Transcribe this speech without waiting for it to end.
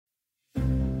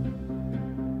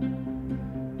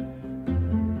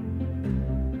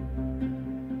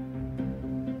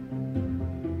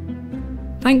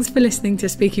Thanks for listening to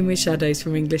Speaking with Shadows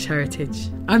from English Heritage.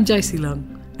 I'm Josie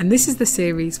Long, and this is the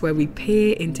series where we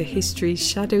peer into history's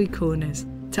shadowy corners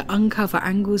to uncover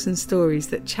angles and stories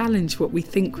that challenge what we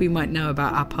think we might know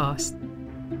about our past.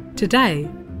 Today,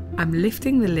 I'm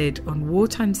lifting the lid on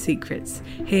wartime secrets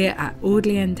here at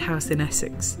Audley End House in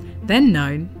Essex, then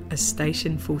known as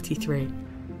Station 43.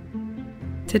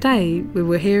 Today, we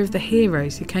will hear of the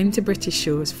heroes who came to British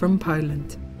shores from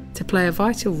Poland to play a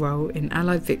vital role in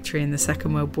Allied victory in the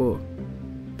Second World War,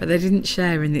 but they didn't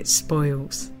share in its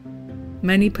spoils.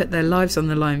 Many put their lives on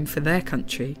the line for their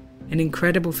country in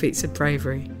incredible feats of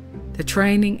bravery. The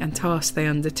training and tasks they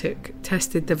undertook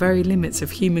tested the very limits of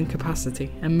human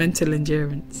capacity and mental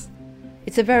endurance.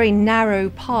 It's a very narrow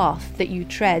path that you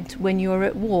tread when you're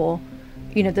at war.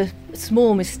 You know, the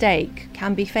small mistake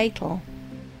can be fatal.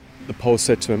 The Poles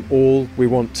said to him, all we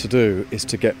want to do is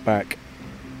to get back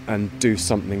and do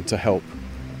something to help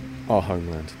our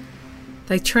homeland.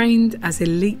 They trained as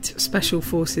elite Special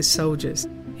Forces soldiers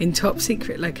in top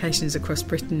secret locations across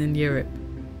Britain and Europe.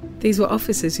 These were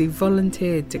officers who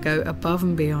volunteered to go above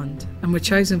and beyond and were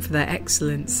chosen for their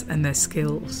excellence and their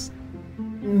skills.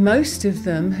 Most of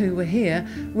them who were here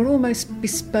were almost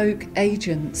bespoke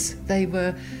agents. They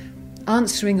were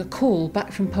answering a call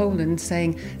back from Poland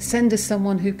saying, send us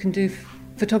someone who can do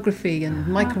photography and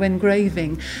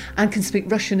micro-engraving and can speak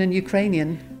Russian and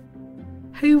Ukrainian.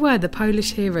 Who were the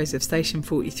Polish heroes of Station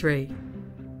 43?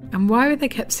 And why were they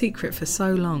kept secret for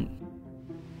so long?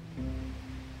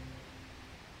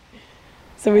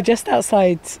 So we're just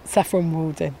outside Saffron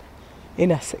Walden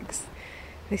in Essex.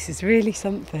 This is really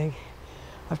something.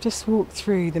 I've just walked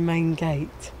through the main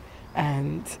gate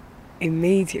and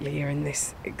immediately you're in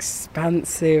this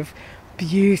expansive,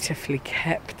 beautifully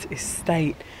kept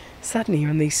estate. Suddenly you're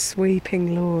on these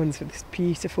sweeping lawns with this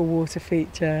beautiful water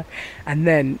feature, and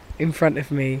then in front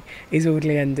of me is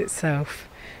Audley End itself,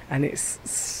 and it's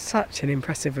such an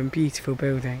impressive and beautiful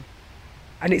building.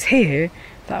 And it's here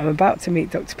that I'm about to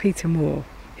meet Dr. Peter Moore,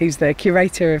 who's the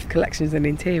Curator of Collections and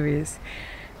Interiors.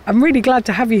 I'm really glad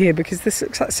to have you here because this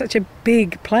looks like such a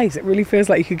big place. It really feels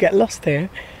like you could get lost here.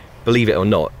 Believe it or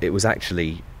not, it was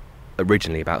actually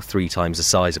originally about 3 times the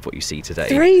size of what you see today.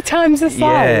 3 times the size?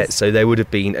 Yeah, so there would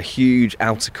have been a huge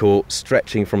outer court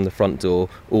stretching from the front door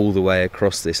all the way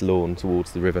across this lawn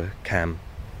towards the River Cam.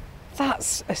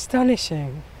 That's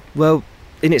astonishing. Well,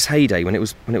 in its heyday, when it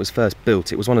was first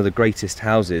built, it was one of the greatest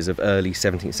houses of early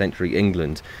 17th century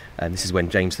England, and this is when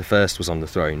James I was on the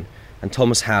throne. And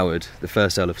Thomas Howard, the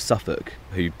first Earl of Suffolk,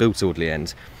 who built Audley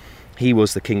End, he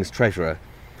was the King's treasurer,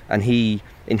 and he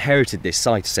inherited this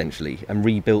site essentially and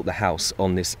rebuilt the house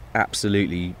on this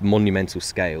absolutely monumental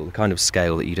scale, the kind of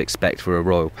scale that you'd expect for a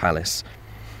royal palace.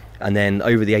 And then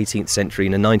over the 18th century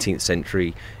and the 19th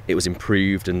century, it was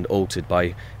improved and altered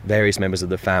by various members of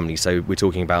the family. So we're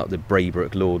talking about the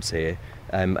Braybrook lords here,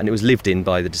 and it was lived in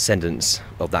by the descendants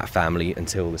of that family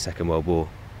until the Second World War.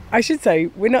 I should say,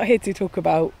 we're not here to talk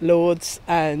about lords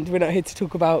and we're not here to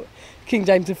talk about King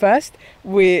James I.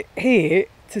 We're here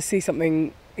to see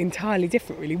something entirely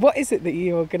different, really. What is it that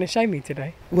you're going to show me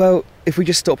today? Well, if we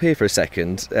just stop here for a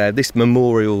second, this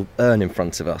memorial urn in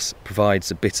front of us provides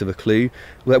a bit of a clue.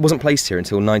 Well, it wasn't placed here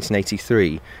until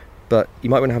 1983, but you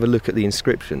might want to have a look at the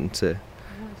inscription to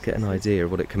get an idea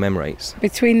of what it commemorates.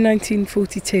 Between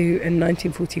 1942 and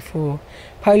 1944,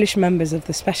 Polish members of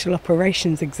the Special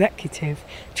Operations Executive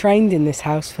trained in this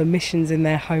house for missions in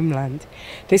their homeland.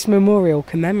 This memorial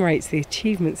commemorates the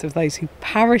achievements of those who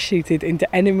parachuted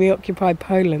into enemy-occupied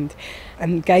Poland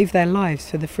and gave their lives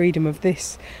for the freedom of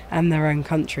this and their own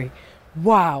country.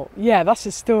 Wow, yeah, that's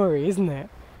a story, isn't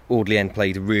it? Audley End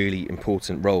played a really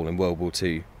important role in World War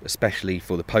II, especially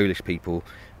for the Polish people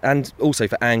and also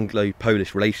for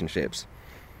Anglo-Polish relationships.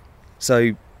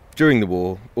 So, during the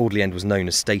war, Audley End was known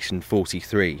as Station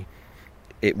 43.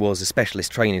 It was a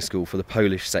specialist training school for the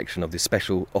Polish section of the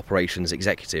Special Operations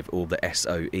Executive, or the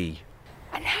SOE.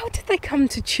 And how did they come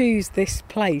to choose this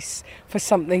place for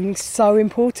something so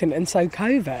important and so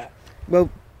covert? Well,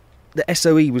 the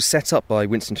SOE was set up by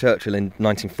Winston Churchill in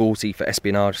 1940 for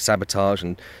espionage, sabotage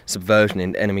and subversion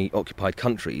in enemy-occupied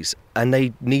countries, and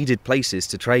they needed places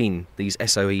to train these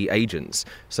SOE agents.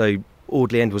 So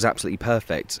Audley End was absolutely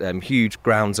perfect. Huge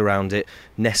grounds around it,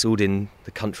 nestled in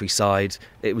the countryside.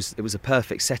 It was a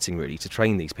perfect setting, really, to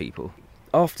train these people.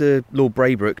 After Lord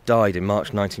Braybrook died in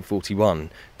March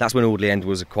 1941, that's when Audley End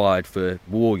was acquired for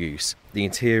war use. The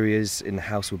interiors in the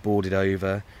house were boarded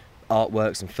over,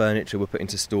 artworks and furniture were put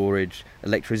into storage,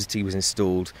 electricity was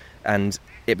installed, and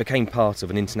it became part of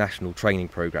an international training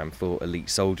programme for elite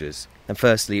soldiers. And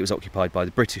firstly, it was occupied by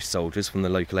the British soldiers from the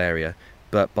local area,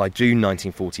 but by June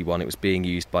 1941 it was being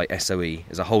used by SOE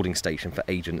as a holding station for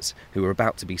agents who were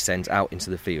about to be sent out into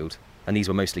the field, and these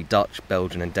were mostly Dutch,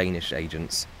 Belgian and Danish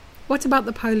agents. What about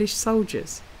the Polish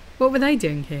soldiers? What were they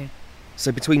doing here?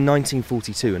 So between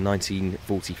 1942 and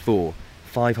 1944,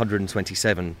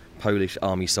 527 Polish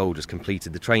army soldiers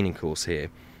completed the training course here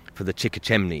for the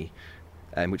Chikachemni,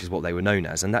 which is what they were known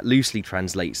as, and that loosely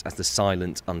translates as the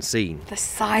silent unseen. The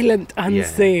silent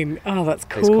unseen. Yeah. Oh, that's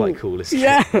cool. It's quite cool, isn't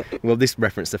yeah. it? Well, this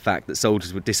referenced the fact that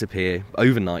soldiers would disappear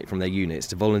overnight from their units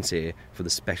to volunteer for the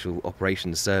Special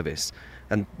Operations Service,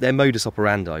 and their modus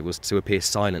operandi was to appear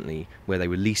silently where they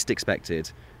were least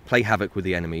expected, play havoc with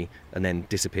the enemy, and then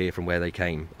disappear from where they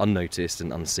came, unnoticed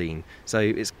and unseen. So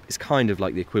it's kind of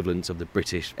like the equivalent of the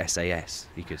British SAS,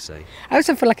 you could say. I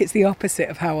also feel like it's the opposite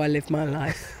of how I live my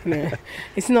life. No,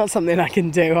 it's not something I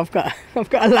can do. I've got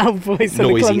a loud voice,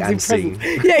 noisy and a clumsy and presence.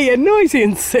 seen. Yeah, noisy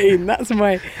and seen.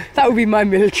 That would be my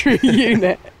military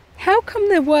unit. How come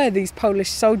there were these Polish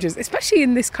soldiers, especially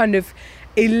in this kind of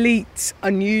elite,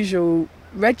 unusual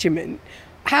regiment?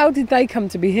 How did they come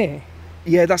to be here?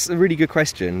 Yeah, that's a really good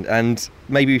question, and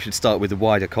maybe we should start with the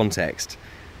wider context.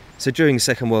 So during the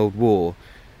Second World War,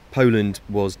 Poland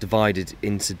was divided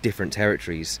into different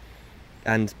territories,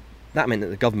 and that meant that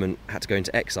the government had to go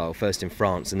into exile, first in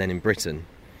France and then in Britain.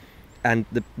 And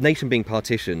the nation being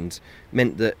partitioned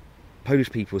meant that Polish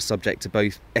people were subject to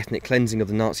both ethnic cleansing of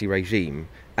the Nazi regime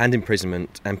and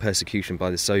imprisonment and persecution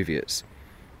by the Soviets.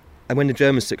 And when the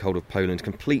Germans took hold of Poland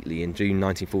completely in June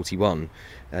 1941,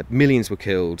 millions were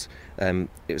killed. It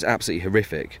was absolutely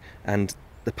horrific. And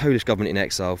the Polish government in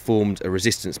exile formed a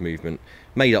resistance movement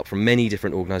made up from many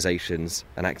different organisations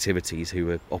and activities who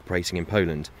were operating in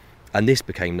Poland. And this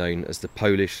became known as the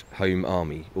Polish Home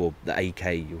Army, or the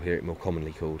AK, you'll hear it more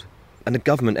commonly called. And the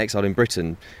government exiled in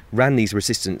Britain ran these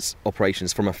resistance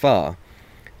operations from afar,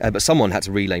 but someone had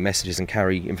to relay messages and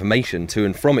carry information to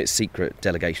and from its secret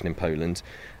delegation in Poland.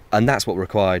 And that's what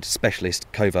required specialist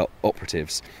covert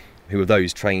operatives, who were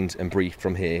those trained and briefed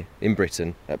from here in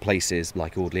Britain at places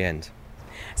like Audley End.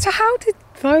 So how did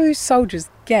those soldiers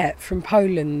get from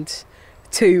Poland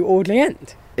to Audley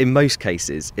End? In most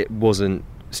cases, it wasn't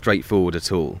straightforward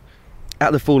at all.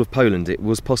 At the fall of Poland, it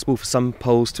was possible for some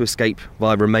Poles to escape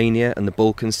via Romania and the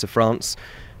Balkans to France,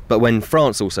 but when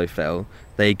France also fell,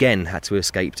 they again had to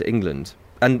escape to England.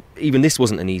 And even this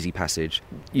wasn't an easy passage.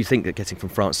 You'd think that getting from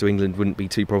France to England wouldn't be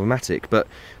too problematic, but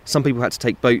some people had to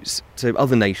take boats to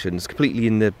other nations completely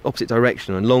in the opposite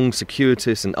direction on long,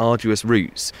 circuitous and arduous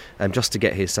routes just to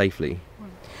get here safely.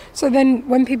 So then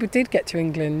when people did get to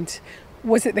England,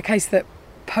 was it the case that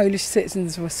Polish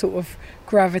citizens were sort of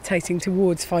gravitating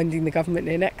towards finding the government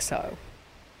in exile?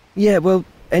 Yeah, well,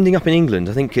 ending up in England,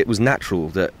 I think it was natural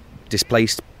that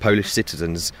displaced Polish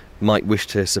citizens might wish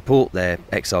to support their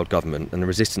exiled government and the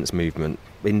resistance movement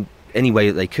in any way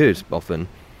that they could, often.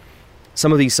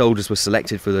 Some of these soldiers were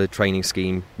selected for the training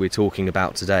scheme we're talking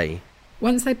about today.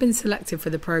 Once they'd been selected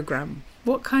for the programme,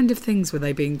 what kind of things were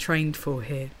they being trained for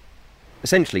here?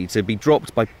 Essentially, to be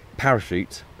dropped by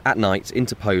parachute at night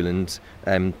into Poland,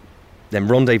 then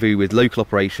rendezvous with local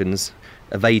operations,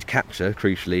 evade capture,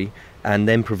 crucially, and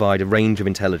then provide a range of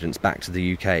intelligence back to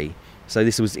the UK. So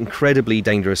this was incredibly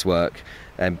dangerous work.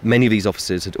 Many of these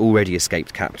officers had already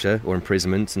escaped capture or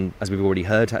imprisonment, and as we've already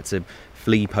heard, had to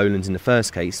flee Poland in the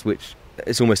first case, which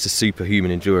it's almost a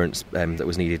superhuman endurance that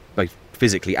was needed, both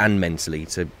physically and mentally,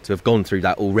 to have gone through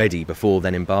that already before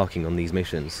then embarking on these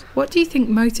missions. What do you think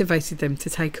motivated them to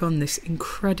take on this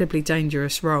incredibly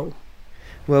dangerous role?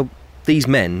 Well, these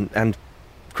men, and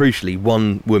crucially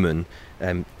one woman,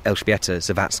 Elżbieta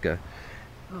Zawadzka,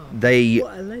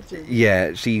 What a legend.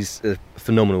 Yeah, she's a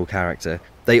phenomenal character.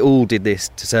 They all did this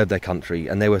to serve their country,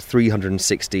 and there were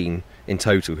 316 in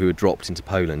total who were dropped into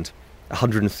Poland.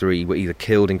 103 were either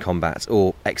killed in combat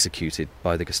or executed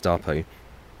by the Gestapo,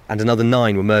 and another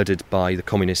 9 were murdered by the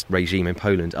communist regime in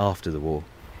Poland after the war.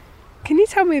 Can you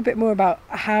tell me a bit more about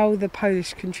how the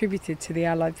Polish contributed to the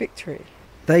Allied victory?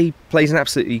 They played an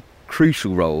absolutely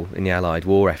crucial role in the Allied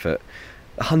war effort.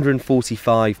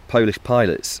 145 Polish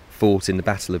pilots fought in the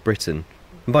Battle of Britain.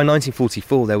 And by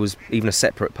 1944 there was even a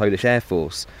separate Polish Air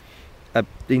Force. The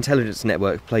intelligence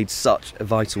network played such a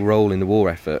vital role in the war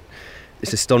effort.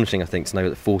 It's astonishing, I think, to know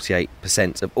that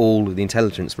 48% of all of the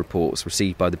intelligence reports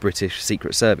received by the British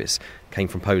Secret Service came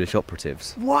from Polish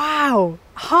operatives. Wow!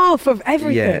 Half of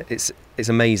everything! Yeah, it's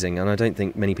amazing, and I don't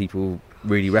think many people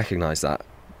really recognise that.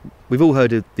 We've all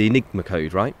heard of the Enigma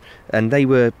code, right? And they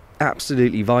were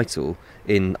absolutely vital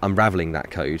in unravelling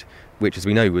that code, which, as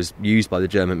we know, was used by the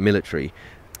German military.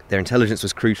 Their intelligence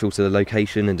was crucial to the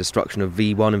location and destruction of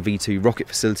V1 and V2 rocket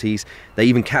facilities. They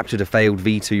even captured a failed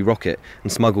V2 rocket and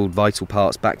smuggled vital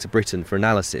parts back to Britain for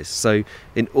analysis. So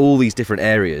in all these different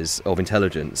areas of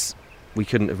intelligence, we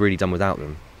couldn't have really done without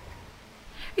them.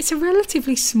 It's a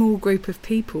relatively small group of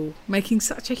people making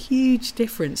such a huge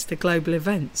difference to global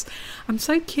events. I'm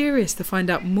so curious to find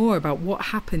out more about what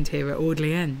happened here at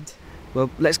Audley End. Well,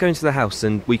 let's go into the house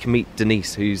and we can meet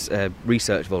Denise, who's a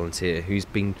research volunteer who's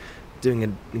been doing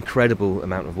an incredible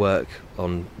amount of work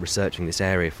on researching this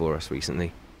area for us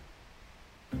recently.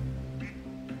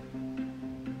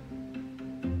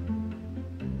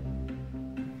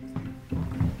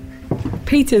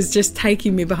 Peter's just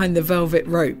taking me behind the velvet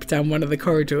rope down one of the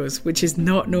corridors, which is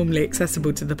not normally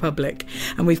accessible to the public,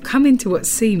 and we've come into what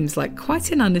seems like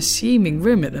quite an unassuming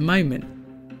room at the moment.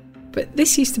 But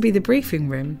this used to be the briefing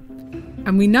room,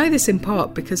 and we know this in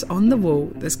part because on the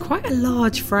wall there's quite a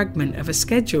large fragment of a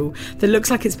schedule that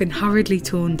looks like it's been hurriedly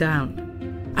torn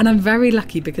down. And I'm very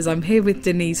lucky because I'm here with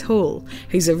Denise Hall,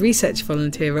 who's a research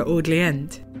volunteer at Audley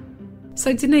End.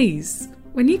 So Denise,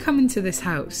 when you come into this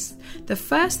house, the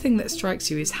first thing that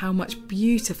strikes you is how much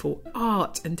beautiful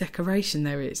art and decoration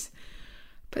there is.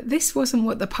 But this wasn't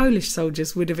what the Polish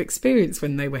soldiers would have experienced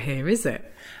when they were here, is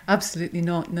it? Absolutely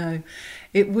not, no.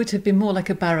 It would have been more like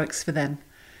a barracks for them.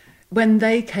 When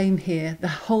they came here, the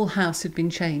whole house had been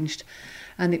changed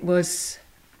and it was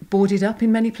boarded up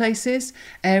in many places.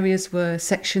 Areas were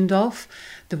sectioned off,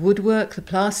 the woodwork, the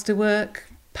plasterwork,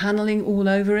 panelling all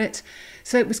over it.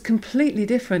 So it was completely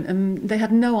different and they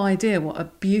had no idea what a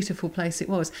beautiful place it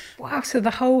was. Wow, so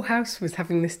the whole house was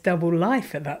having this double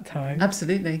life at that time.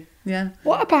 Absolutely, yeah.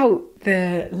 What about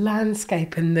the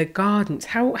landscape and the gardens?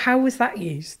 How was that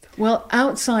used? Well,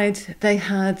 outside they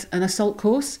had an assault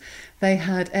course. They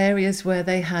had areas where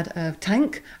they had a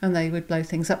tank and they would blow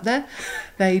things up there.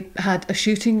 They had a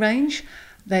shooting range.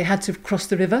 They had to cross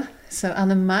the river. So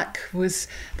Alan Mack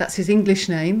that's his English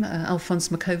name, Alphonse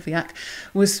Makowiak,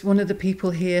 was one of the people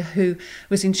here who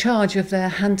was in charge of their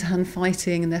hand-to-hand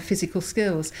fighting and their physical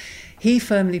skills. He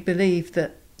firmly believed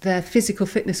that their physical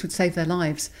fitness would save their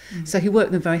lives. So he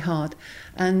worked them very hard.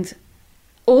 And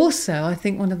also, I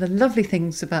think one of the lovely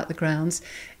things about the grounds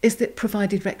is that it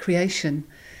provided recreation,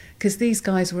 because these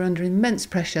guys were under immense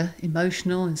pressure,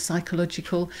 emotional and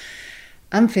psychological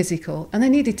and physical, and they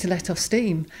needed to let off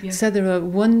steam. Yeah. So there are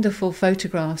wonderful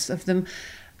photographs of them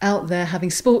out there having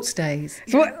sports days.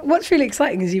 So what's really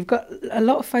exciting is you've got a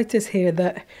lot of photos here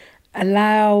that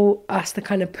allow us to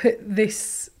kind of put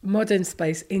this modern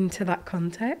space into that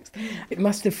context. It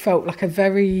must have felt like a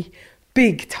very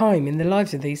big time in the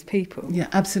lives of these people. Yeah,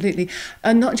 absolutely.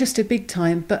 And not just a big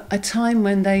time, but a time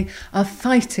when they are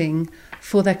fighting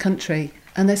for their country.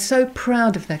 And they're so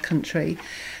proud of their country.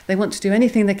 They want to do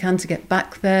anything they can to get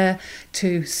back there,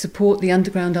 to support the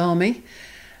underground army.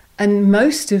 And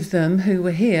most of them who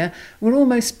were here were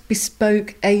almost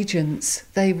bespoke agents.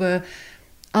 They were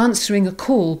answering a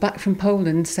call back from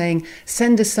Poland saying,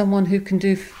 send us someone who can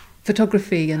do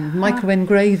photography and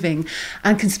micro-engraving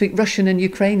and can speak Russian and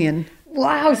Ukrainian.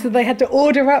 Wow, so they had to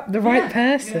order up the right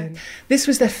person. Yeah. This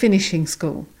was their finishing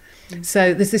school.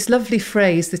 So there's this lovely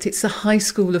phrase that it's the high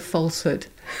school of falsehood.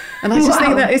 And I just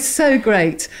think that is so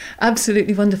great.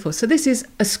 Absolutely wonderful. So this is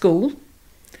a school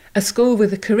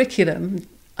with a curriculum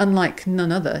unlike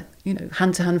none other,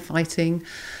 hand-to-hand fighting,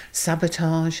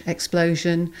 sabotage,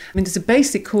 explosion. I mean, there's a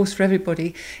basic course for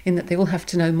everybody in that they all have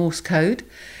to know Morse code.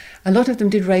 A lot of them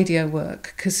did radio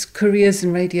work because couriers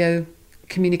and radio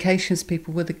communications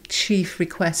people were the chief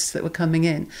requests that were coming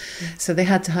in. So they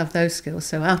had to have those skills.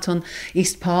 So out on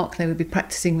East Park, they would be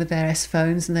practicing with their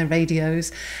S-phones and their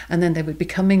radios, and then they would be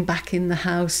coming back in the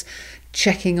house,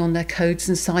 checking on their codes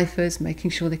and ciphers,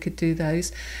 making sure they could do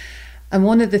those. And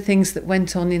one of the things that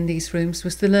went on in these rooms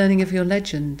was the learning of your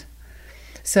legend.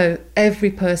 So every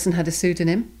person had a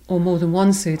pseudonym, or more than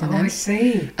one pseudonym. Oh, I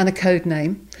see. And a code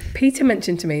name. Peter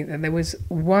mentioned to me that there was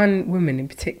one woman in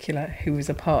particular who was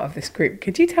a part of this group.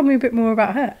 Could you tell me a bit more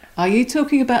about her? Are you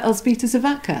talking about Elżbieta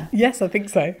Zawacka? Yes, I think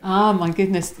so. Ah, my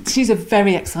goodness. She's a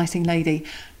very exciting lady.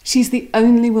 She's the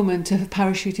only woman to have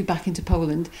parachuted back into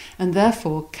Poland and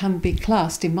therefore can be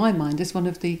classed, in my mind, as one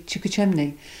of the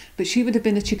Cichociemni. But she would have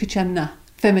been a Cichociemna.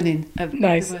 Feminine.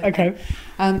 Nice, okay.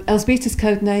 Elżbieta's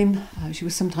code name, she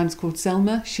was sometimes called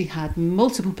Selma. She had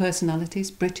multiple personalities,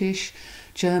 British,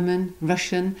 German,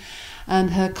 Russian,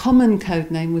 and her common code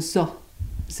name was Zo.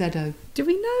 Zedo. Do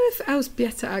we know if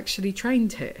Elżbieta actually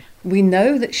trained here? We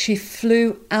know that she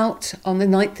flew out on the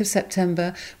 9th of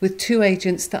September with 2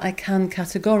 agents that I can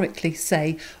categorically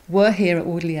say were here at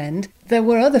Audley End. There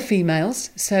were other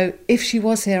females, so if she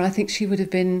was here, I think she would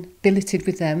have been billeted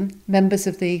with them, members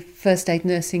of the First Aid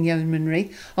Nursing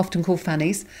Yeomanry, often called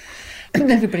fannies.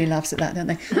 Everybody laughs at that, don't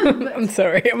they? I'm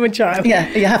sorry, I'm a child. Yeah,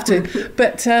 you have to.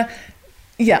 But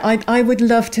I would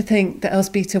love to think that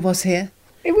Elżbieta was here.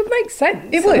 It would make sense.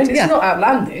 It would, It's not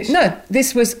outlandish. No,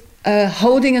 this was a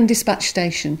holding and dispatch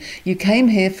station. You came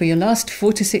here for your last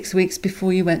 4 to 6 weeks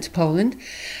before you went to Poland,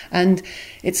 and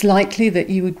it's likely that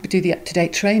you would do the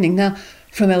up-to-date training. Now,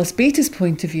 from Elżbieta's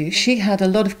point of view, she had a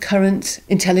lot of current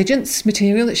intelligence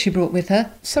material that she brought with her.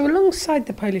 So alongside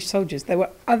the Polish soldiers, there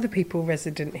were other people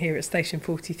resident here at Station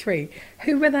 43.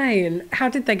 Who were they and how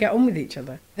did they get on with each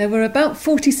other? There were about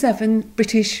 47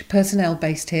 British personnel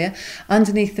based here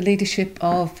underneath the leadership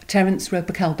of Terence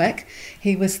Roper Calbeck.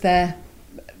 He was their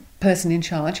person in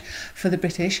charge for the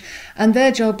British, and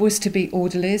their job was to be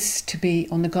orderlies, to be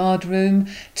on the guard room,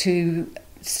 to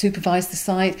supervise the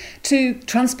site, to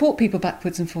transport people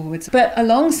backwards and forwards. But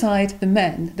alongside the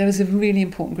men, there was a really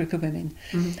important group of women,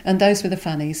 and those were the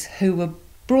fannies, who were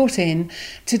brought in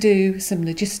to do some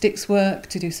logistics work,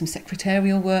 to do some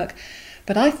secretarial work.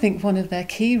 But I think one of their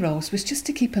key roles was just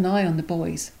to keep an eye on the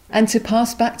boys and to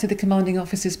pass back to the commanding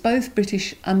officers, both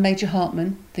British and Major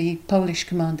Hartmann, the Polish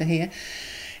commander here,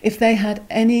 if they had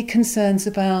any concerns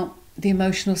about the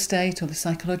emotional state or the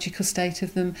psychological state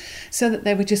of them, so that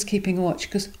they were just keeping a watch,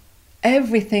 because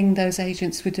everything those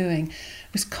agents were doing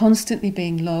was constantly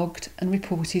being logged and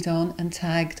reported on and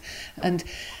tagged, and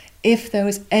if there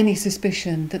was any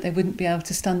suspicion that they wouldn't be able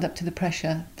to stand up to the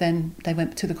pressure, then they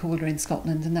went to the caller in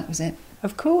Scotland, and that was it.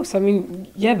 Of course, I mean,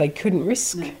 yeah, they couldn't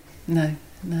risk. No.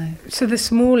 So the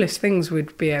smallest things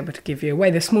would be able to give you away,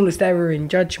 the smallest error in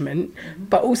judgment,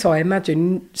 but also I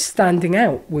imagine standing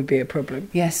out would be a problem.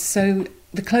 Yes, so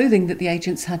the clothing that the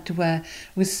agents had to wear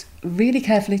was really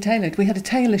carefully tailored. We had a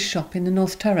tailor's shop in the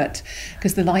North Turret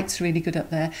because the light's really good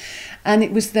up there, and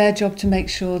it was their job to make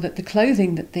sure that the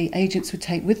clothing that the agents would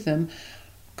take with them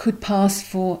could pass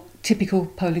for typical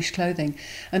Polish clothing.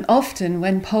 And often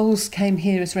when Poles came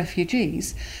here as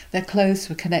refugees, their clothes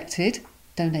were collected,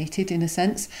 donated in a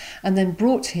sense, and then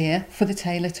brought here for the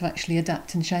tailor to actually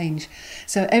adapt and change.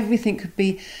 So everything could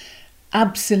be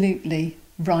absolutely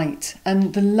right.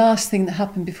 And the last thing that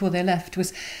happened before they left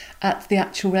was at the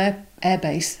actual air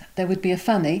base, there would be a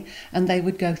fanny, and they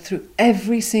would go through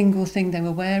every single thing they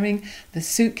were wearing, the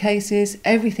suitcases,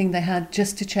 everything they had,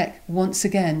 just to check once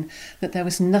again that there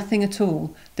was nothing at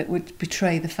all that would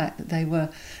betray the fact that they were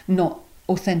not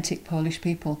authentic Polish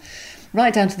people.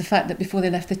 Right down to the fact that before they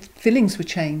left, the fillings were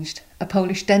changed. A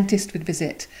Polish dentist would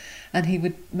visit, and he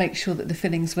would make sure that the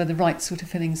fillings were the right sort of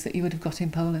fillings that you would have got in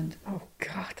Poland. Oh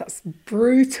God, that's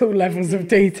brutal levels of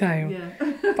detail.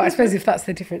 Yeah. But I suppose if that's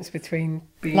the difference between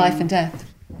being... life and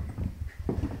death.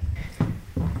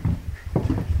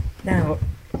 Now,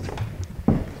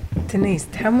 Denise,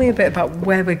 tell me a bit about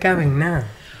where we're going now.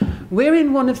 We're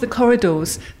in one of the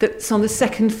corridors that's on the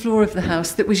second floor of the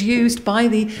house that was used by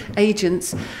the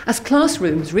agents as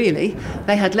classrooms, really.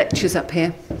 They had lectures up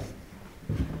here.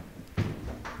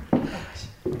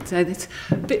 So it's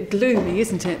a bit gloomy,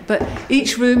 isn't it? But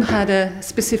each room had a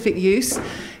specific use.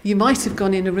 You might have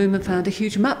gone in a room and found a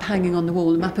huge map hanging on the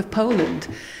wall, a map of Poland,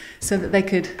 so that they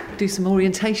could do some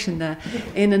orientation there.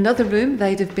 In another room,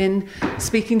 they'd have been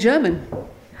speaking German,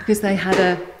 because they had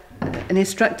an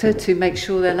instructor to make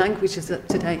sure their language is up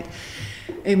to date.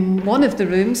 In one of the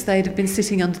rooms, they'd have been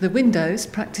sitting under the windows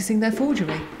practicing their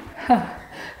forgery.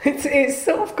 It's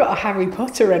sort of got a Harry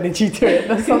Potter energy to it.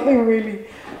 There's something really...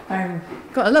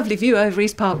 Got a lovely view over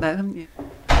East Park there, haven't you?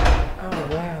 Oh,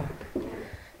 wow.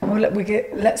 Well, look,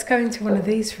 let's go into one of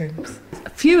these rooms. A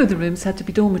few of the rooms had to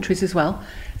be dormitories as well,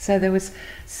 so there was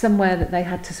somewhere that they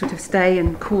had to sort of stay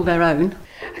and call their own.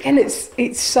 Again,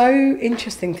 it's so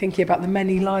interesting thinking about the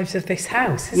many lives of this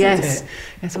house, isn't it?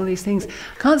 Yes, all these things.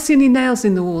 Can't see any nails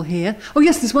in the wall here. Oh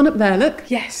yes, there's one up there, look.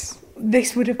 Yes,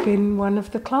 this would have been one of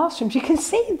the classrooms. You can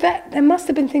see that there must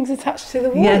have been things attached to the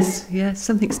wall. Yes,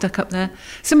 something stuck up there.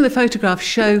 Some of the photographs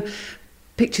show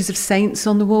pictures of saints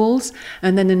on the walls,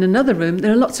 and then in another room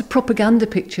there are lots of propaganda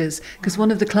pictures, because one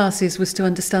of the classes was to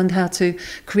understand how to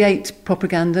create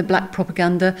propaganda, black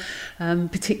propaganda,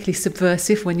 particularly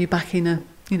subversive when you're back in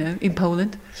in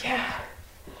Poland. Yeah.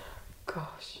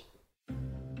 Gosh.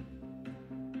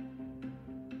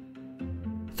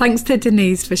 Thanks to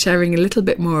Denise for sharing a little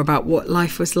bit more about what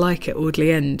life was like at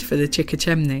Audley End for the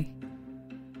Chickachemney.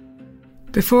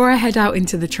 Before I head out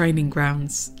into the training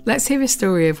grounds, let's hear a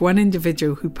story of one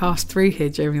individual who passed through here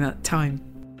during that time.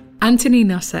 Antoni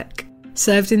Nosek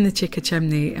served in the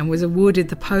Cichocemni and was awarded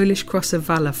the Polish Cross of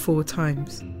Valour 4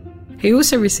 times. He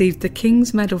also received the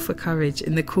King's Medal for Courage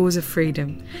in the cause of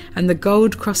freedom and the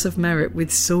Gold Cross of Merit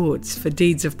with swords for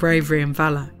deeds of bravery and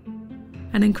valour.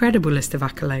 An incredible list of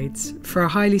accolades for a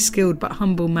highly skilled but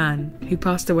humble man who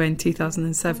passed away in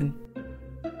 2007.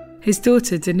 His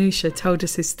daughter Danusha told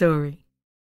us his story.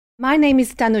 My name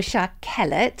is Danusha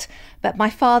Kellett, but my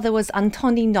father was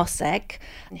Antoni Nosek,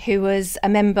 who was a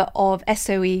member of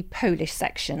SOE Polish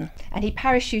section, and he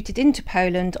parachuted into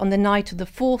Poland on the night of the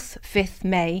 4th-5th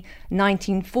May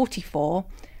 1944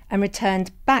 and returned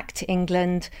back to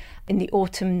England in the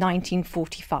autumn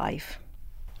 1945.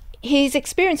 His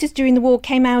experiences during the war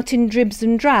came out in dribs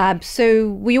and drabs, so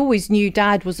we always knew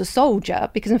Dad was a soldier,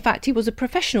 because in fact he was a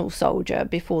professional soldier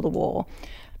before the war,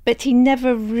 but he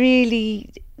never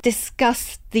really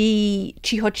discussed the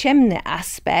Cichocemne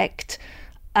aspect.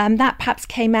 That perhaps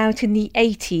came out in the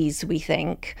 80s, we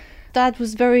think. Dad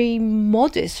was very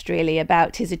modest, really,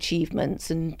 about his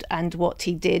achievements and what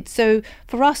he did. So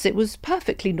for us, it was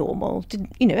perfectly normal.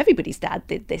 Everybody's dad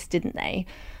did this, didn't they?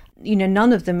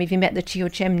 None of them, if you met the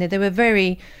Cichocemne, they were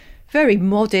very, very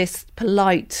modest,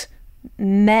 polite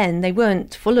men. They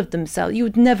weren't full of themselves. You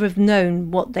would never have known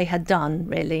what they had done,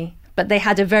 really. But they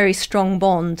had a very strong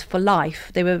bond for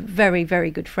life. They were very, very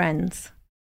good friends.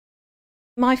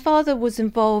 My father was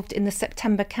involved in the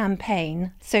September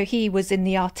campaign, so he was in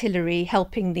the artillery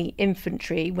helping the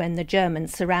infantry when the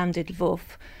Germans surrounded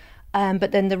Lwów.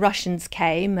 But then the Russians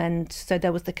came, and so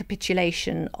there was the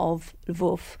capitulation of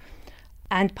Lwów.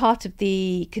 And part of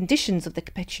the conditions of the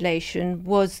capitulation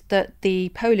was that the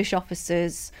Polish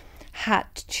officers had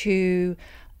to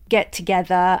get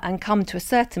together and come to a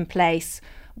certain place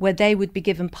where they would be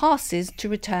given passes to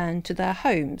return to their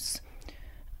homes.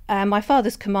 My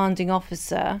father's commanding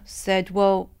officer said,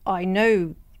 well, I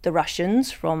know the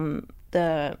Russians from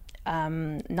the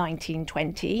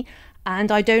 1920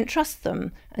 and I don't trust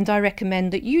them, and I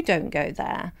recommend that you don't go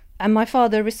there. And my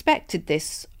father respected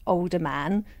this older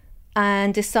man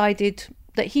and decided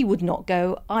that he would not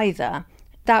go either.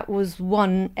 That was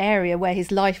one area where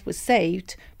his life was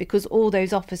saved, because all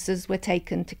those officers were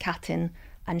taken to Katyn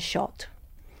and shot.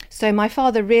 So my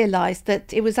father realised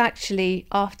that it was actually,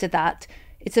 after that,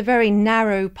 it's a very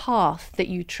narrow path that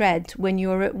you tread when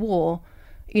you're at war.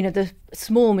 The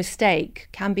small mistake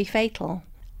can be fatal.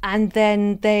 And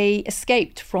then they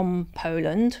escaped from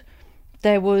Poland.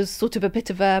 There was sort of a bit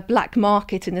of a black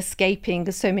market in escaping,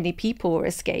 because so many people were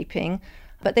escaping.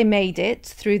 But they made it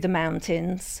through the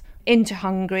mountains into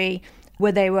Hungary,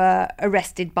 where they were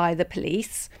arrested by the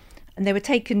police. And they were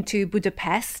taken to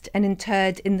Budapest and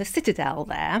interred in the citadel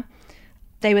there.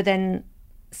 They were then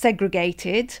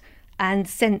segregated and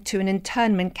sent to an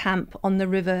internment camp on the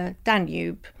river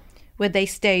Danube, where they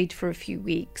stayed for a few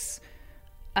weeks.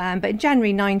 But in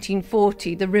January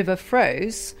 1940, the river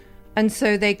froze, and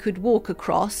so they could walk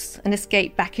across and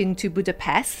escape back into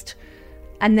Budapest.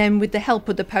 And then with the help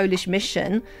of the Polish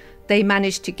mission, they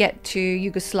managed to get to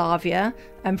Yugoslavia,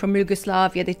 and from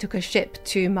Yugoslavia they took a ship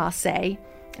to Marseille,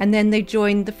 and then they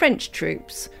joined the French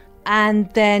troops.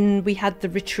 And then we had the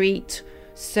retreat,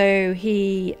 so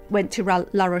he went to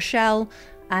La Rochelle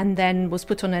and then was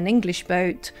put on an English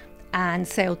boat and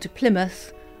sailed to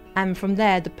Plymouth, and from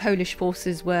there the Polish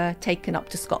forces were taken up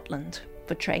to Scotland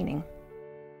for training.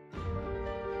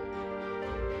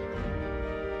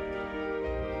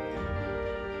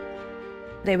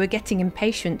 They were getting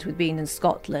impatient with being in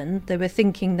Scotland. They were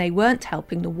thinking they weren't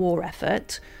helping the war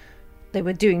effort. They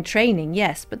were doing training,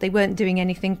 yes, but they weren't doing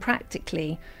anything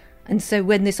practically. And so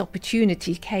when this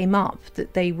opportunity came up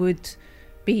that they would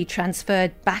be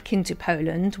transferred back into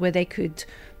Poland, where they could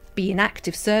be in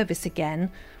active service again,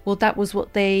 well, that was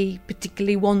what they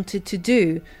particularly wanted to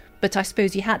do. But I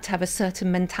suppose you had to have a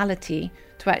certain mentality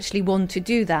to actually want to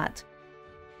do that.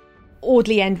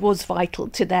 Audley End was vital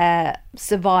to their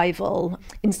survival.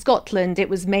 In Scotland, it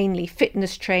was mainly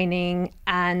fitness training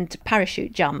and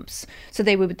parachute jumps. So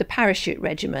they were with the parachute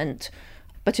regiment.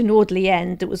 But in Audley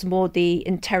End, it was more the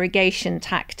interrogation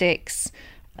tactics.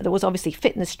 There was obviously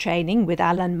fitness training with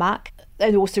Alan Mack.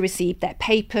 They also received their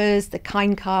papers, the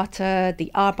Keinkarte,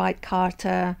 the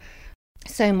Arbeitkarte.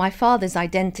 So my father's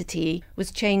identity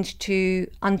was changed to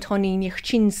Antoni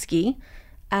Niechcinski,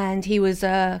 and he was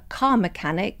a car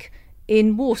mechanic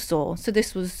in Warsaw. So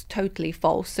this was totally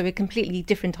false. So a completely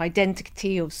different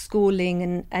identity of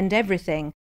schooling and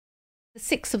everything. The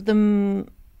 6 of them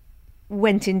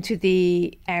went into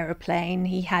the aeroplane.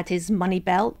 He had his money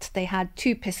belt. They had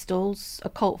 2 pistols, a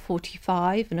Colt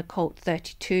 45 and a Colt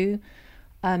 32.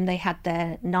 They had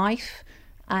their knife,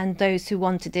 and those who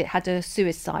wanted it had a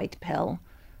suicide pill.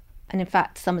 And in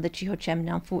fact, some of the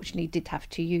Chihochen unfortunately did have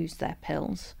to use their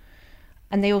pills.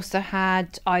 And they also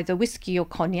had either whiskey or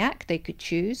cognac they could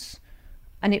choose.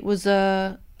 And it was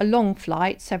a long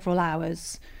flight, several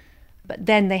hours. But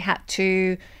then they had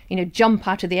to, jump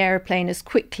out of the aeroplane as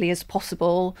quickly as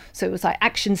possible. So it was like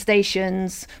action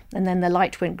stations, and then the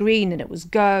light went green and it was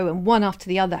go, and one after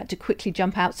the other had to quickly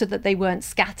jump out so that they weren't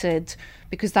scattered,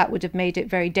 because that would have made it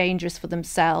very dangerous for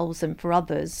themselves and for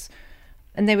others.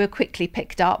 And they were quickly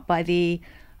picked up by the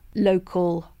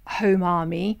local home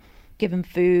army, given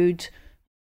food.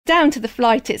 Down to the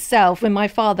flight itself, when my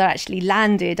father actually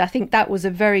landed, I think that was a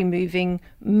very moving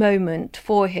moment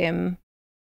for him.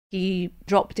 He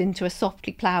dropped into a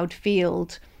softly ploughed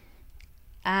field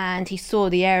and he saw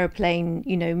the aeroplane,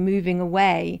 moving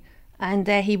away. And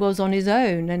there he was on his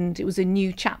own, and it was a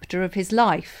new chapter of his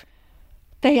life.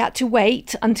 They had to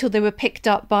wait until they were picked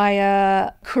up by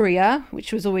a courier,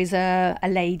 which was always a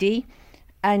lady.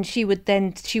 And she would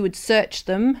search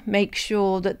them, make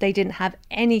sure that they didn't have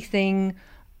anything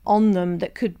on them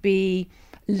that could be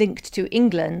linked to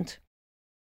England.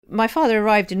 My father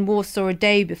arrived in Warsaw a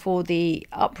day before the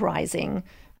uprising.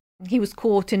 He was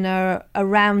caught in a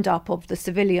roundup of the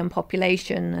civilian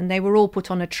population, and they were all put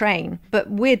on a train. But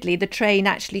weirdly, the train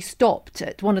actually stopped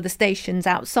at one of the stations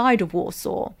outside of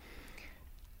Warsaw.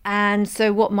 And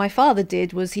so what my father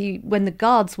did was when the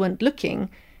guards weren't looking,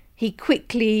 he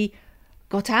quickly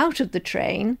got out of the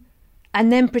train and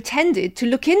then pretended to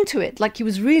look into it, like he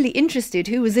was really interested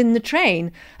who was in the train.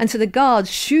 And so the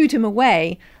guards shooed him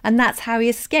away, and that's how he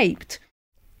escaped.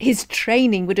 His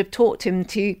training would have taught him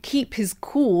to keep his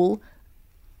cool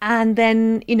and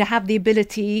then, have the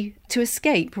ability to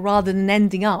escape rather than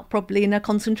ending up probably in a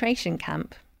concentration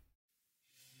camp.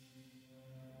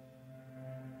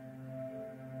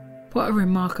 What a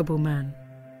remarkable man.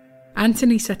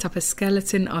 Anthony set up a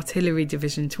skeleton artillery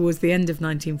division towards the end of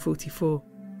 1944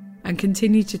 and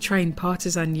continued to train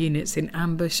partisan units in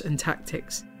ambush and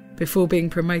tactics before being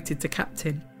promoted to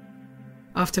captain.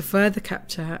 After further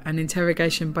capture and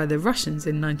interrogation by the Russians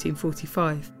in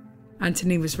 1945,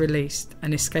 Anthony was released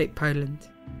and escaped Poland.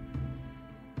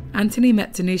 Anthony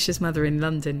met Danusha's mother in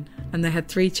London, and they had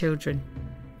 3 children.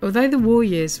 Although the war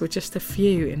years were just a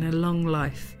few in a long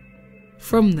life,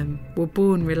 from them were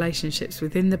born relationships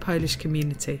within the Polish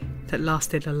community that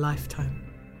lasted a lifetime.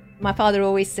 My father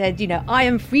always said, I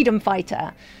am freedom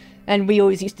fighter. And we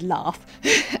always used to laugh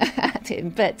at him.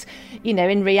 But,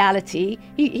 in reality,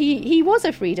 he was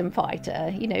a freedom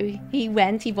fighter.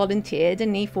 He volunteered,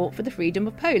 and he fought for the freedom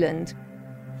of Poland.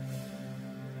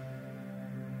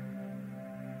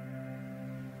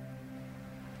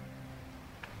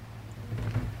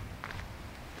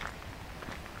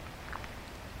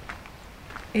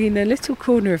 In a little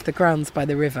corner of the grounds by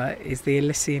the river is the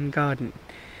Elysian Garden.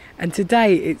 And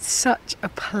today it's such a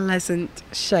pleasant,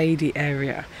 shady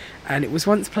area, and it was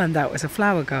once planned out as a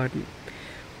flower garden.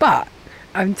 But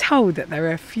I'm told that there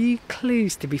are a few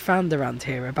clues to be found around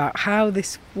here about how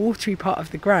this watery part of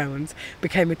the grounds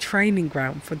became a training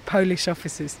ground for Polish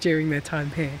officers during their time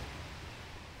here.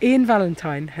 Ian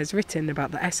Valentine has written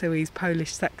about the SOE's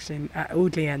Polish section at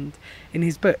Audley End in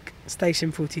his book,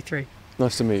 Station 43.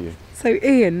 Nice to meet you. So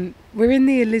Ian, we're in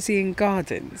the Elysian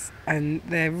Gardens and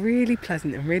they're really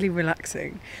pleasant and really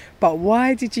relaxing. But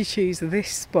why did you choose this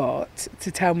spot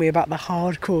to tell me about the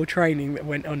hardcore training that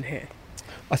went on here?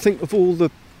 I think of all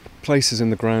the places in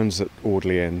the grounds at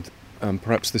Audley End,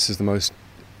 perhaps this is the most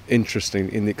interesting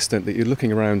in the extent that you're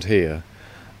looking around here.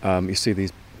 You see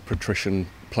these patrician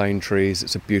plane trees.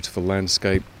 It's a beautiful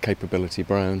landscape, capability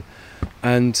brown.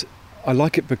 And I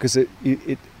like it because it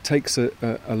takes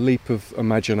a leap of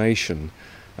imagination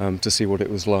to see what it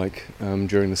was like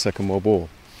during the Second World War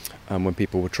when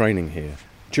people were training here.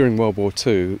 During World War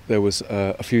II, there was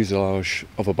a fuselage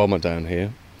of a bomber down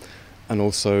here and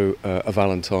also a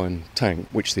Valentine tank,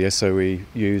 which the SOE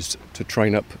used to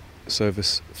train up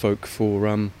service folk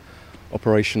for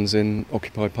operations in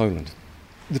occupied Poland.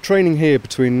 The training here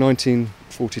between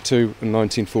 1942 and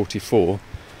 1944,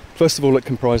 first of all, it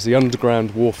comprised the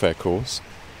underground warfare course,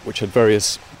 which had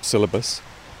various syllabus,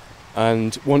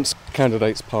 and once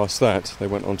candidates passed that, they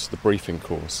went on to the briefing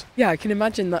course. Yeah, I can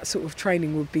imagine that sort of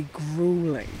training would be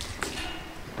gruelling.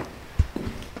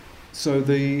 So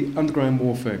the underground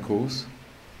warfare course,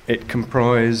 it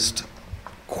comprised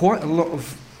quite a lot of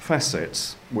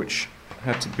facets which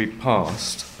had to be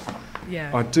passed.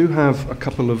 Yeah. I do have a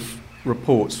couple of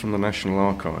reports from the National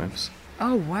Archives.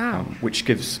 Oh, wow. Which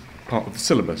gives part of the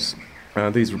syllabus.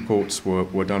 These reports were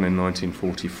done in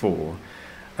 1944.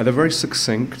 They're very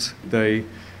succinct. They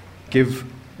give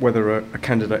whether a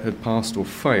candidate had passed or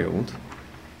failed.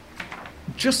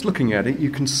 Just looking at it, you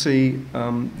can see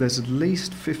there's at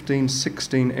least 15,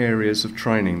 16 areas of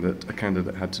training that a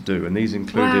candidate had to do, and these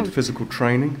included physical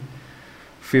training,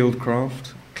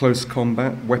 fieldcraft, close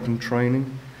combat, weapon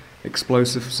training,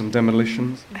 explosives and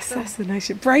demolitions.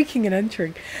 Assassination, breaking and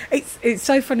entering. It's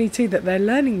so funny too that they're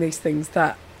learning these things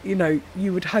that, you know,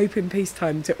 you would hope in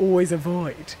peacetime to always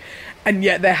avoid, and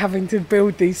yet they're having to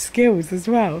build these skills as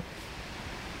well.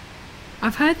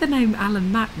 I've heard the name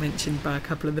Alan Mack mentioned by a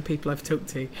couple of the people I've talked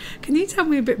to. Can you tell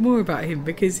me a bit more about him,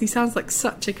 because he sounds like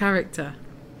such a character?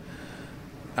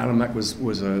 Alan Mack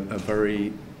was a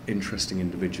very interesting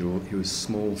individual. He was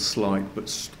small, slight, but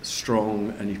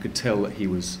strong, and you could tell that he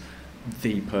was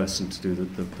the person to do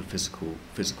the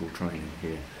physical training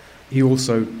here. He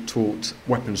also taught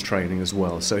weapons training as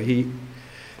well. So he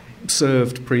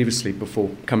served previously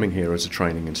before coming here as a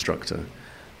training instructor,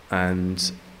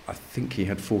 and I think he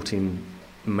had 14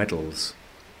 medals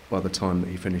by the time that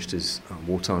he finished his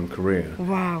wartime career.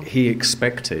 Wow. He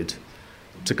expected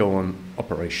to go on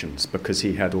operations because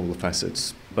he had all the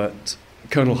facets, but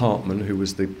Colonel Hartman, who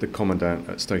was the commandant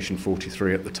at Station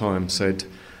 43 at the time, said,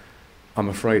 "I'm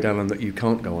afraid, Alan, that you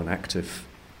can't go on active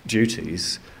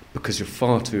duties because you're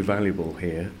far too valuable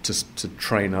here to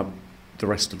train up the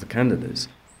rest of the candidates."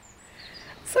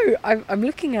 So I'm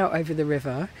looking out over the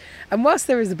river, and whilst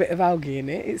there is a bit of algae in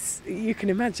it, you can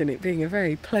imagine it being a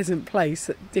very pleasant place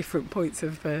at different points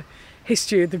of the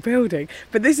history of the building.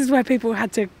 But this is where people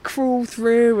had to crawl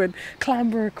through and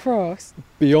clamber across.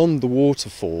 Beyond the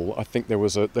waterfall, I think there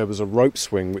was a rope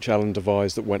swing which Alan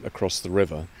devised that went across the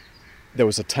river. There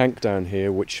was a tank down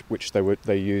here which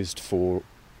they used for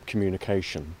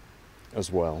communication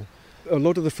as well. A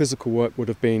lot of the physical work would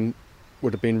have been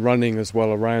running as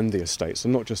well around the estate, so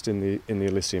not just in the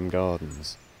Elysium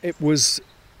Gardens. It was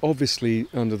obviously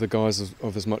under the guise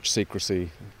of as much secrecy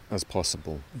as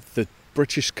possible. The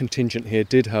British contingent here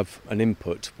did have an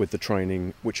input with the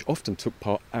training, which often took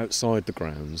part outside the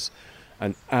grounds,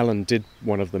 and Alan did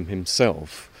one of them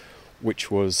himself,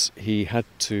 which was he had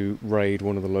to raid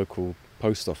one of the local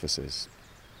post offices.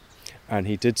 And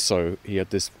he did so. He had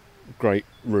this great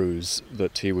ruse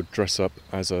that he would dress up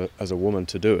as a woman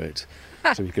to do it,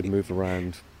 so he could move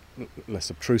around less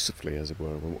obtrusively, as it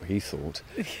were, than what he thought.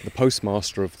 The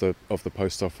postmaster of the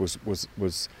post office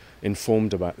was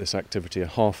informed about this activity a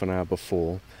half an hour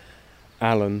before.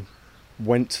 Alan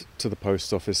went to the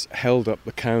post office, held up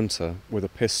the counter with a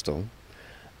pistol,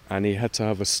 and he had to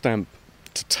have a stamp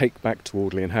to take back to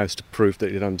Audley House to prove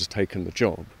that he'd undertaken the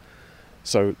job.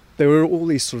 So there were all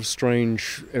these sort of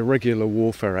strange, irregular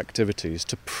warfare activities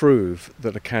to prove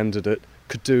that a candidate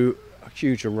could do a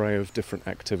huge array of different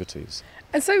activities.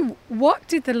 And so what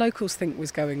did the locals think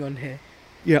was going on here?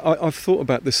 Yeah, I've thought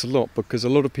about this a lot, because a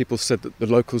lot of people said that the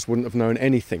locals wouldn't have known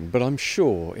anything, but I'm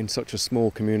sure in such a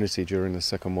small community during the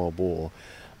Second World War,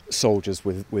 soldiers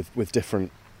with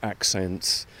different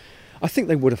accents, I think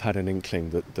they would have had an inkling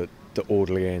that the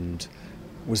Audley End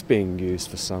was being used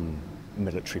for some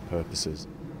military purposes.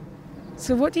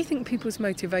 So what do you think people's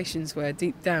motivations were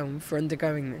deep down for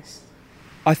undergoing this?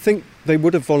 I think they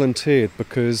would have volunteered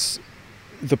because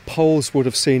the Poles would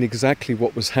have seen exactly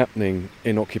what was happening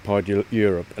in occupied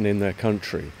Europe and in their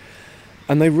country.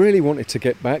 And they really wanted to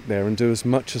get back there and do as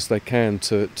much as they can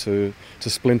to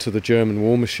splinter the German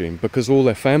war machine, because all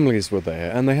their families were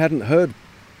there and they hadn't heard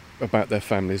about their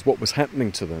families, what was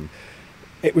happening to them.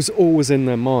 It was always in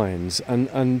their minds,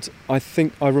 and I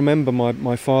remember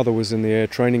my father was in the Air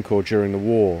Training Corps during the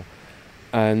war,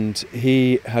 and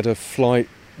he had a flight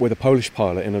with a Polish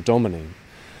pilot in a Domini,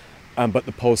 but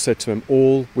the Poles said to him,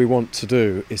 all we want to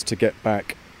do is to get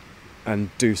back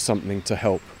and do something to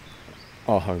help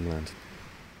our homeland.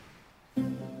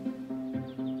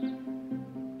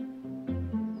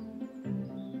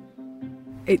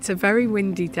 It's a very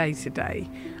windy day today,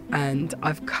 and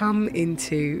I've come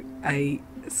into a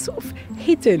sort of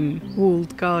hidden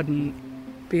walled garden.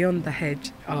 Beyond the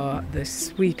hedge are the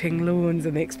sweeping lawns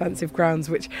and the expansive grounds,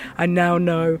 which I now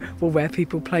know were where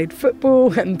people played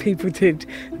football and people did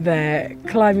their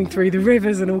climbing through the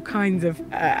rivers and all kinds of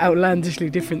outlandishly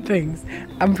different things.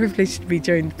 I'm privileged to be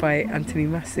joined by Anthony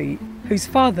Massey, whose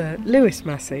father, Lewis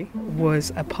Massey,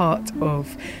 was a part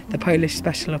of the Polish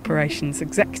Special Operations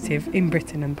Executive in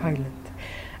Britain and Poland.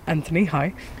 Anthony,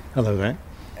 hi. Hello there.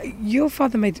 Your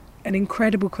father made an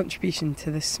incredible contribution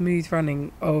to the smooth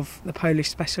running of the Polish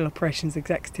Special Operations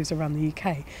Executives around the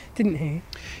UK, didn't he?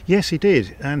 Yes, he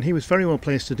did, and he was very well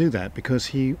placed to do that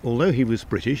because although he was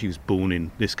British, he was born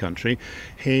in this country,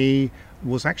 he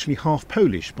was actually half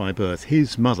Polish by birth.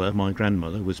 His mother, my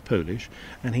grandmother, was Polish,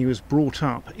 and he was brought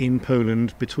up in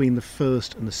Poland between the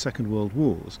First and the Second World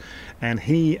Wars. And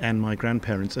he and my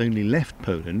grandparents only left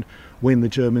Poland when the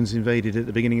Germans invaded at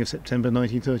the beginning of September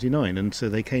 1939, and so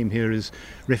they came here as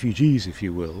refugees, if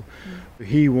you will.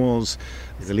 He was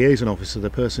the liaison officer,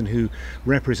 the person who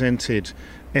represented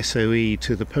SOE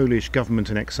to the Polish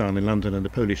government in exile in London and the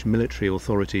Polish military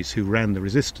authorities who ran the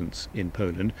resistance in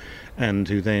Poland, and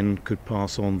who then could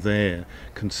pass on their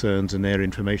concerns and their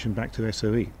information back to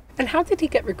SOE. And how did he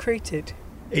get recruited?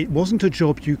 It wasn't a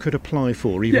job you could apply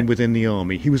for, even within the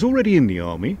army. He was already in the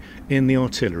army, in the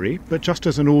artillery, but just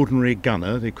as an ordinary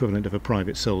gunner, the equivalent of a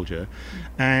private soldier.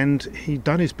 And he'd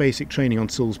done his basic training on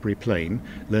Salisbury Plain,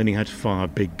 learning how to fire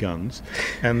big guns.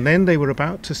 And then they were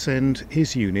about to send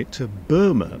his unit to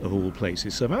Burma, of all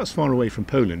places, so about as far away from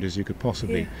Poland as you could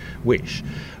possibly wish.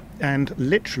 And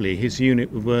literally his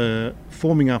unit were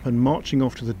forming up and marching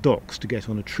off to the docks to get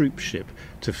on a troop ship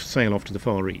to sail off to the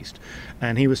Far East.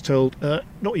 And he was told,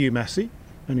 not you, Massey,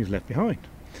 and he was left behind.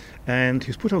 And he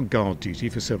was put on guard duty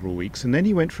for several weeks, and then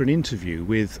he went for an interview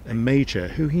with a major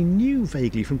who he knew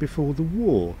vaguely from before the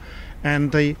war.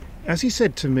 And as he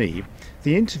said to me,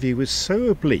 the interview was so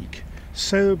oblique,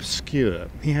 so obscure,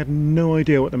 he had no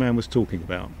idea what the man was talking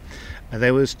about.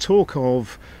 There was talk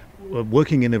of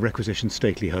working in a requisition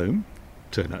stately home,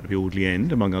 turned out to be Audley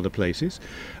End, among other places,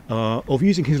 of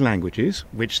using his languages,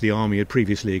 which the army had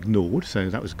previously ignored, so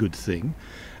that was a good thing,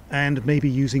 and maybe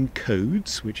using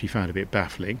codes, which he found a bit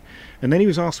baffling. And then he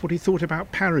was asked what he thought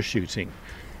about parachuting.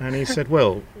 And he said,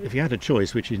 well, if he had a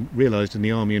choice, which he realised in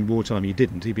the army in wartime he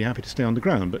didn't, he'd be happy to stay on the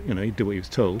ground, but, he'd do what he was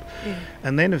told. Yeah.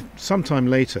 And then sometime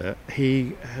later,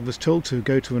 he was told to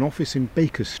go to an office in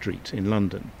Baker Street in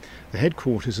London, the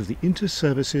headquarters of the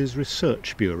Inter-Services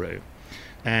Research Bureau.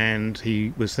 And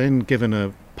he was then given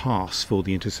a pass for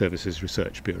the Inter-Services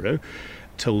Research Bureau,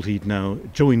 told he'd now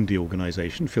joined the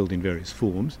organisation, filled in various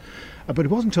forms, but he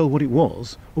wasn't told what it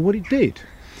was or what it did.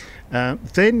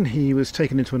 Then he was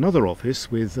taken into another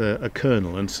office with a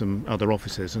colonel and some other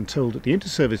officers and told that the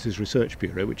Inter-Services Research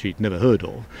Bureau, which he'd never heard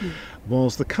of,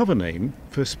 was the cover name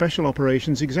for Special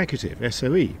Operations Executive,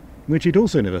 SOE, which he'd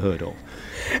also never heard of.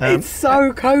 It's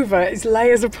so covert, it's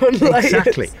layers upon layers.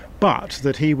 Exactly. But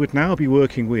that he would now be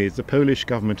working with the Polish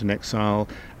government in exile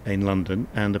in London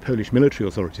and the Polish military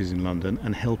authorities in London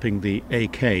and helping the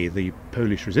AK, the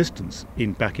Polish resistance,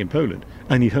 back in Poland.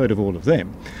 And he'd heard of all of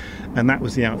them. And that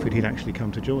was the outfit he'd actually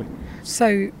come to join.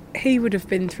 So he would have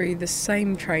been through the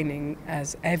same training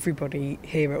as everybody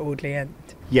here at Audley End?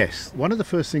 Yes. One of the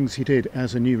first things he did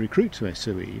as a new recruit to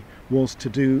SOE was to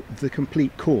do the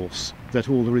complete course that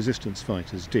all the resistance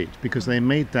fighters did, because they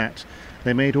made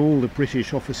all the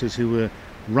British officers who were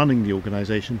running the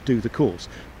organisation do the course,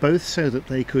 both so that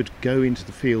they could go into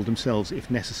the field themselves if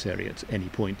necessary at any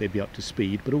point, they'd be up to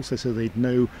speed, but also so they'd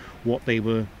know what they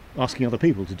were asking other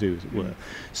people to do, as it were.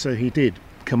 So he did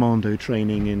commando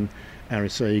training in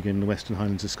Arisaig the Western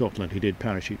Highlands of Scotland. He did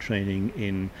parachute training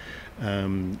in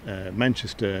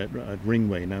Manchester at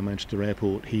Ringway, now Manchester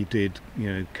Airport. He did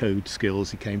code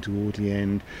skills. He came to Audley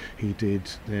End. He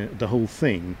did the whole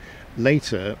thing.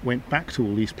 Later went back to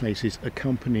all these places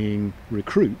accompanying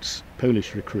recruits,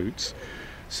 Polish recruits,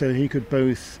 so he could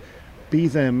both be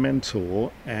their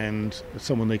mentor and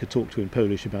someone they could talk to in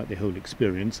Polish about their whole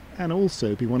experience, and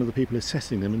also be one of the people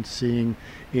assessing them and seeing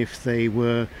if they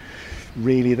were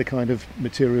really the kind of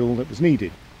material that was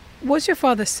needed. Was your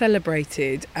father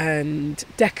celebrated and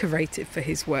decorated for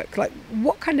his work? Like,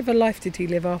 what kind of a life did he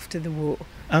live after the war?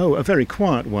 Oh, a very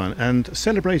quiet one, and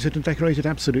celebrated and decorated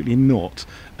absolutely not.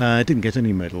 Didn't get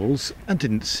any medals and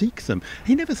didn't seek them.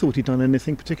 He never thought he'd done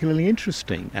anything particularly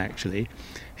interesting, actually.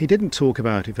 He didn't talk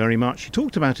about it very much. He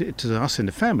talked about it to us in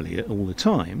the family all the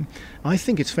time. I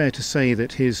think it's fair to say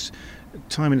that his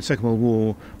time in the Second World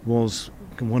War was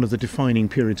one of the defining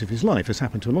periods of his life, as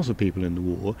happened to a lot of people in the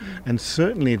war, and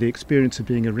certainly the experience of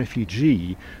being a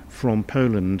refugee from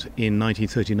Poland in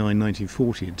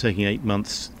 1939-1940 and taking 8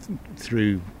 months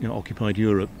through occupied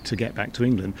Europe to get back to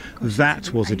England,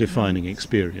 that was a defining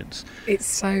experience. It's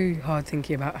so hard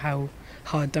thinking about how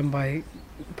hard done by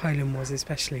Poland was,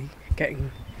 especially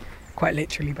getting quite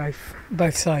literally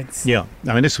both sides. Yeah,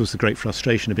 I mean, this was the great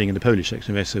frustration of being in the Polish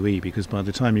section of SOE, because by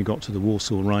the time you got to the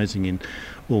Warsaw Rising in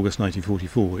August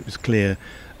 1944, it was clear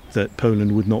that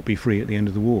Poland would not be free at the end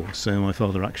of the war. So my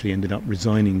father actually ended up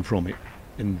resigning from it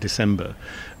in December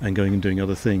and going and doing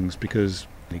other things, because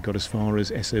he got as far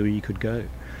as SOE could go.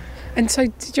 And so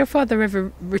did your father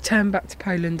ever return back to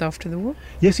Poland after the war?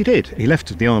 Yes, he did. He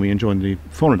left the army and joined the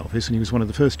Foreign Office, and he was one of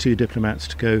the first 2 diplomats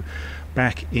to go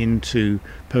back into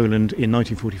Poland in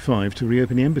 1945 to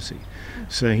reopen the embassy.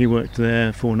 So he worked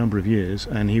there for a number of years,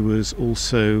 and he was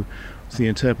also the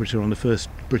interpreter on the first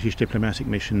British diplomatic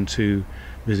mission to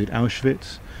visit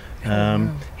Auschwitz.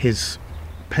 His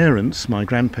parents, my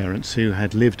grandparents, who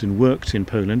had lived and worked in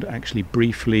Poland, actually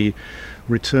briefly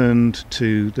returned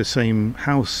to the same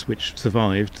house which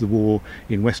survived the war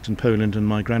in Western Poland, and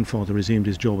my grandfather resumed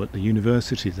his job at the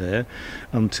university there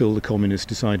until the communists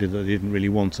decided that they didn't really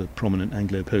want a prominent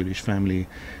Anglo-Polish family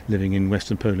living in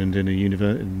Western Poland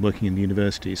and working in the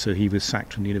university. So he was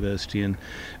sacked from the university,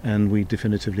 and we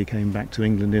definitively came back to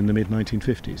England in the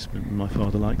mid-1950s, my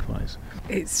father likewise.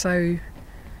 It's so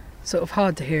sort of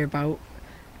hard to hear about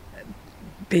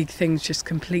big things just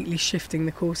completely shifting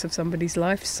the course of somebody's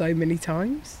life so many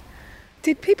times.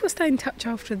 Did people stay in touch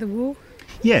after the war?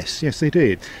 Yes, they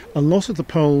did. A lot of the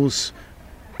Poles,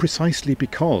 precisely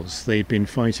because they'd been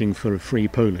fighting for a free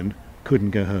Poland,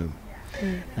 couldn't go home.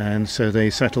 And so they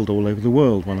settled all over the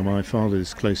world. One of my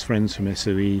father's close friends from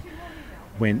SOE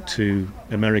went to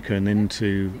America and then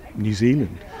to New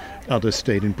Zealand. Others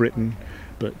stayed in Britain,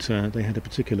 but they had a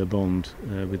particular bond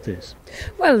with this.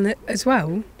 Well, as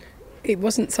well, it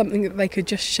wasn't something that they could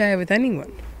just share with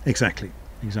anyone. Exactly.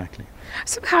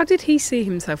 So how did he see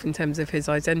himself in terms of his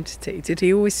identity? Did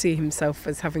he always see himself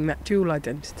as having that dual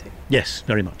identity? Yes,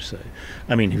 very much so.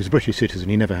 I mean, he was a British citizen.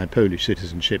 He never had Polish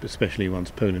citizenship, especially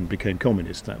once Poland became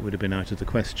communist. That would have been out of the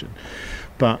question.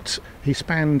 But he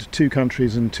spanned 2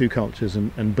 countries and 2 cultures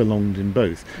and belonged in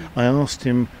both. I asked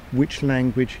him which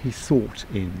language he thought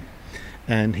in.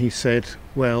 And he said,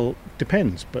 well,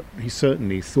 depends, but he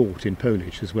certainly thought in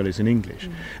Polish as well as in English.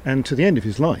 And to the end of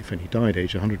his life, and he died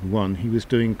aged 101, he was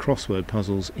doing crossword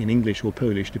puzzles in English or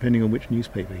Polish, depending on which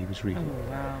newspaper he was reading. Oh,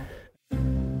 wow.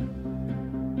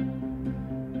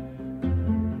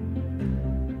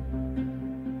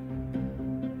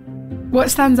 What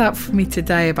stands out for me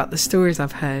today about the stories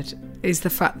I've heard is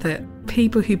the fact that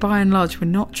people who by and large were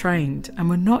not trained and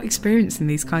were not experienced in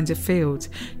these kinds of fields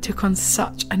took on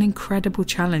such an incredible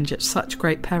challenge at such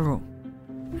great peril.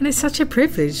 And it's such a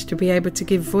privilege to be able to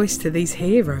give voice to these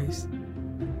heroes.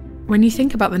 When you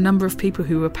think about the number of people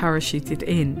who were parachuted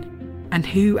in and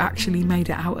who actually made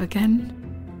it out again,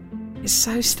 it's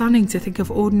so stunning to think of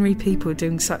ordinary people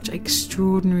doing such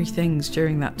extraordinary things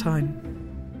during that time.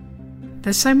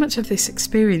 There's so much of this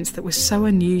experience that was so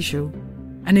unusual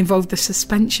and involved the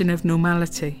suspension of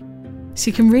normality, so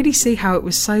you can really see how it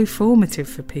was so formative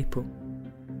for people.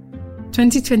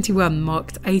 2021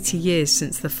 marked 80 years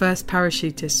since the first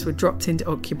parachutists were dropped into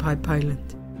occupied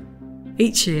Poland.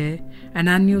 Each year, an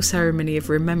annual ceremony of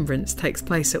remembrance takes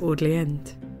place at Audley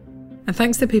End. And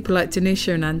thanks to people like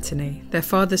Danusha and Anthony, their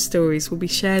father's stories will be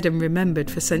shared and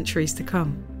remembered for centuries to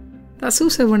come. That's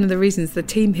also one of the reasons the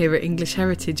team here at English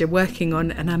Heritage are working on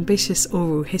an ambitious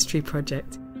oral history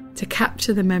project to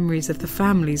capture the memories of the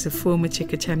families of former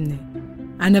Chickachemni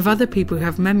and of other people who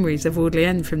have memories of Audley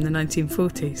End from the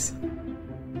 1940s.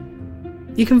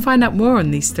 You can find out more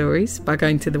on these stories by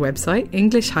going to the website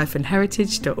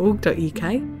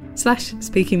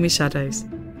english-heritage.org.uk/speakingwithshadows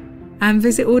and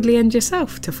visit Audley End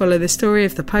yourself to follow the story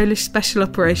of the Polish Special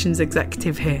Operations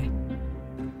Executive here.